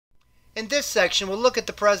In this section, we'll look at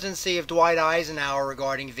the presidency of Dwight Eisenhower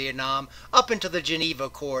regarding Vietnam up until the Geneva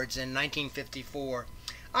Accords in 1954.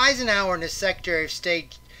 Eisenhower and his Secretary of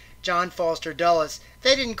State, John Foster Dulles,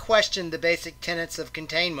 they didn't question the basic tenets of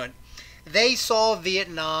containment. They saw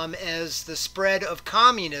Vietnam as the spread of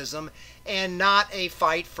communism and not a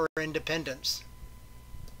fight for independence.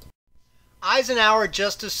 Eisenhower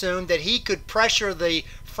just assumed that he could pressure the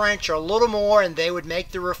French a little more and they would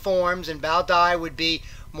make the reforms and Bao Dai would be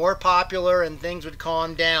more popular and things would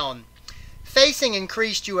calm down. Facing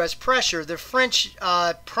increased U.S. pressure, the French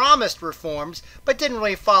promised reforms but didn't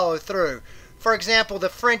really follow through. For example, the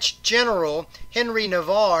French general Henry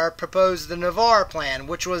Navarre proposed the Navarre Plan,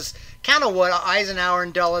 which was kind of what Eisenhower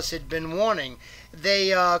and Dulles had been wanting.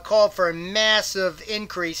 They called for a massive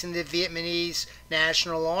increase in the Vietnamese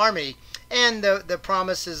National Army and the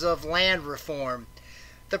promises of land reform.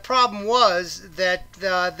 The problem was that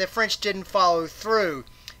the French didn't follow through.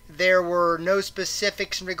 There were no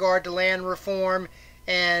specifics in regard to land reform,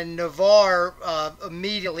 and Navarre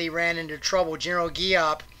immediately ran into trouble. General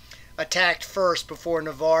Giap attacked first before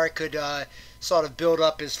Navarre could sort of build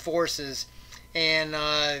up his forces, and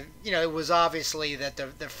it was obviously that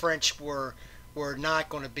the French were not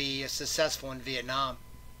going to be successful in Vietnam.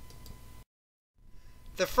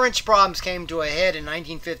 The French problems came to a head in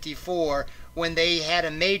 1954 when they had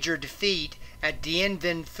a major defeat at Dien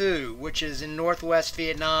Bien Phu, which is in northwest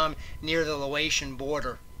Vietnam near the Laotian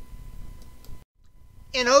border.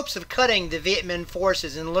 In hopes of cutting the Viet Minh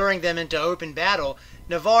forces and luring them into open battle,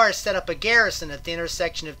 Navarre set up a garrison at the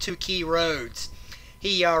intersection of two key roads.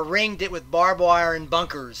 He ringed it with barbed wire and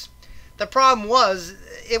bunkers. The problem was,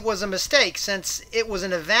 it was a mistake since it was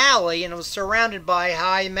in a valley and it was surrounded by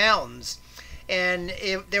high mountains. And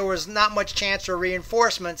there was not much chance for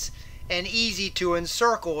reinforcements and easy to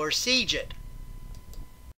encircle or siege it.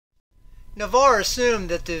 Navarre assumed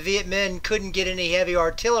that the Viet Minh couldn't get any heavy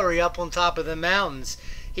artillery up on top of the mountains.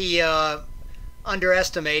 He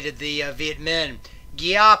underestimated the Viet Minh.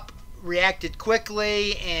 Giap reacted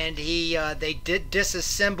quickly and they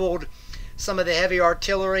disassembled some of the heavy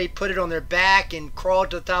artillery, put it on their back and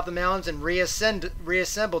crawled to the top of the mountains and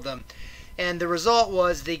reassembled them. And the result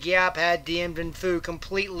was the Giap had Dien Bien Phu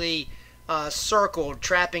completely circled,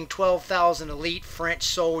 trapping 12,000 elite French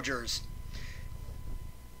soldiers.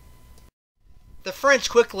 The French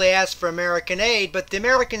quickly asked for American aid, but the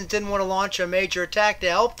Americans didn't want to launch a major attack to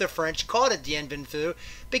help the French caught at Dien Bien Phu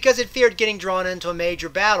because it feared getting drawn into a major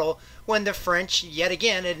battle when the French, yet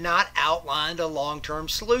again, had not outlined a long-term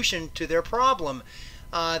solution to their problem.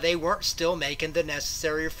 They weren't still making the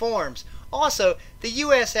necessary reforms. Also, the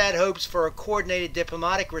U.S. had hopes for a coordinated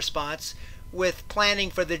diplomatic response with planning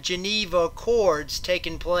for the Geneva Accords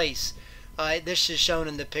taking place. This is shown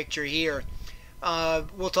in the picture here.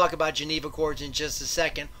 We'll talk about Geneva Accords in just a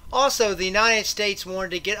second. Also, the United States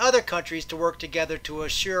wanted to get other countries to work together to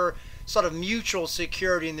assure sort of mutual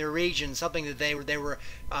security in their region, something that they were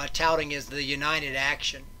touting as the United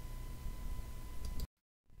Action.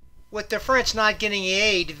 With the French not getting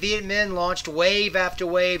aid, Viet Minh launched wave after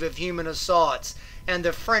wave of human assaults, and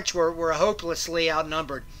the French were hopelessly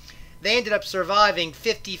outnumbered. They ended up surviving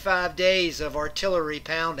 55 days of artillery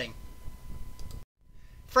pounding.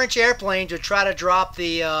 French airplanes would try to drop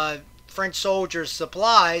the French soldiers'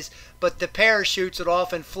 supplies, but the parachutes would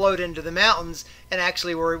often float into the mountains and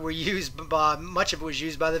actually were used by, much of it was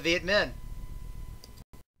used by the Viet Minh.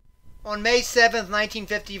 On May 7,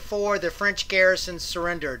 1954, the French garrison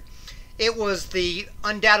surrendered. It was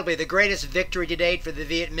undoubtedly the greatest victory to date for the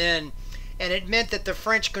Viet Minh, and it meant that the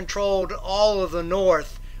French controlled all of the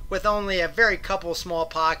north with only a very couple small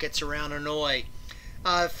pockets around Hanoi.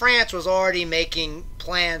 France was already making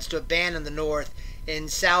plans to abandon the north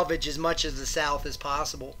and salvage as much of the south as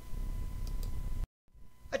possible.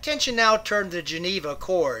 Attention now turned to the Geneva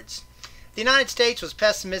Accords. The United States was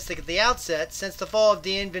pessimistic at the outset since the fall of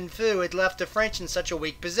Dien Bien Phu had left the French in such a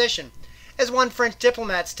weak position. As one French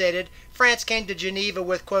diplomat stated, France came to Geneva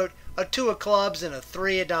with, quote, a 2 of clubs and a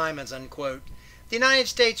 3 of diamonds, unquote. The United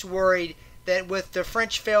States worried that with the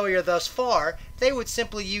French failure thus far, they would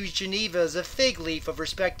simply use Geneva as a fig leaf of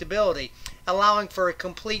respectability, allowing for a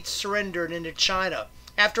complete surrender into China.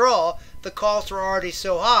 After all, the costs were already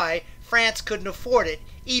so high, France couldn't afford it,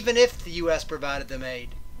 even if the U.S. provided them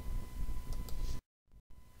aid.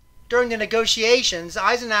 During the negotiations,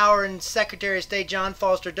 Eisenhower and Secretary of State John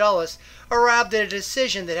Foster Dulles arrived at a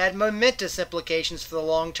decision that had momentous implications for the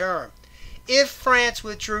long term. If France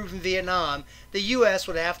withdrew from Vietnam, the U.S.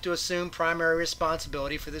 would have to assume primary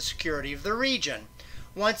responsibility for the security of the region.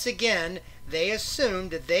 Once again, they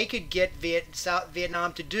assumed that they could get South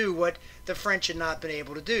Vietnam to do what the French had not been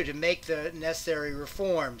able to do, to make the necessary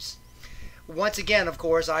reforms. Once again, of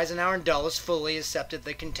course, Eisenhower and Dulles fully accepted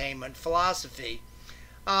the containment philosophy.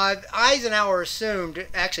 Eisenhower assumed,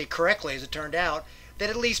 actually correctly as it turned out, that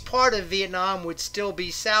at least part of Vietnam would still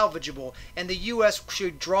be salvageable, and the U.S.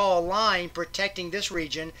 should draw a line protecting this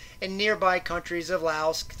region and nearby countries of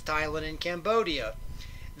Laos, Thailand, and Cambodia.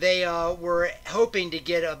 They were hoping to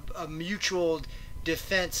get a mutual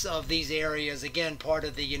defense of these areas, again part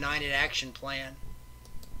of the United Action Plan.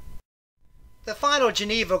 The final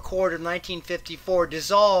Geneva Accord of 1954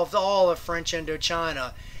 dissolved all of French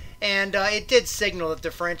Indochina, and it did signal that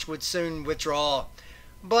the French would soon withdraw.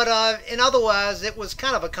 But in otherwise, it was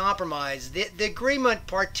kind of a compromise. The agreement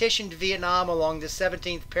partitioned Vietnam along the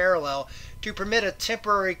 17th parallel to permit a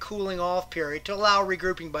temporary cooling off period to allow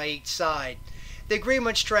regrouping by each side. The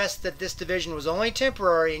agreement stressed that this division was only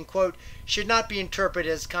temporary and, quote, should not be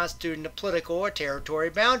interpreted as constituting a political or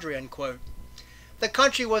territory boundary, unquote. The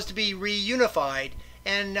country was to be reunified,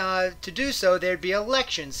 and to do so there'd be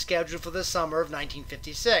elections scheduled for the summer of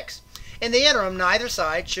 1956. In the interim, neither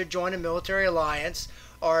side should join a military alliance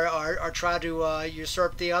or try to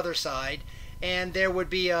usurp the other side, and there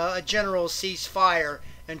would be a general ceasefire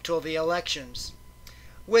until the elections.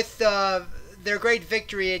 With their great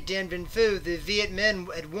victory at Dien Bien Phu, the Viet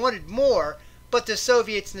Minh had wanted more, but the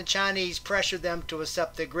Soviets and the Chinese pressured them to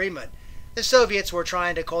accept the agreement. The Soviets were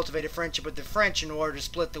trying to cultivate a friendship with the French in order to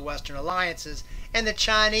split the Western alliances, and the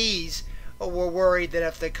Chinese were worried that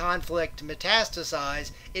if the conflict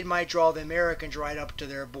metastasized, it might draw the Americans right up to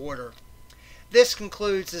their border. This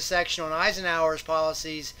concludes the section on Eisenhower's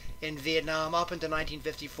policies in Vietnam up until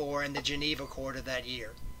 1954 and the Geneva Accord of that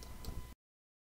year.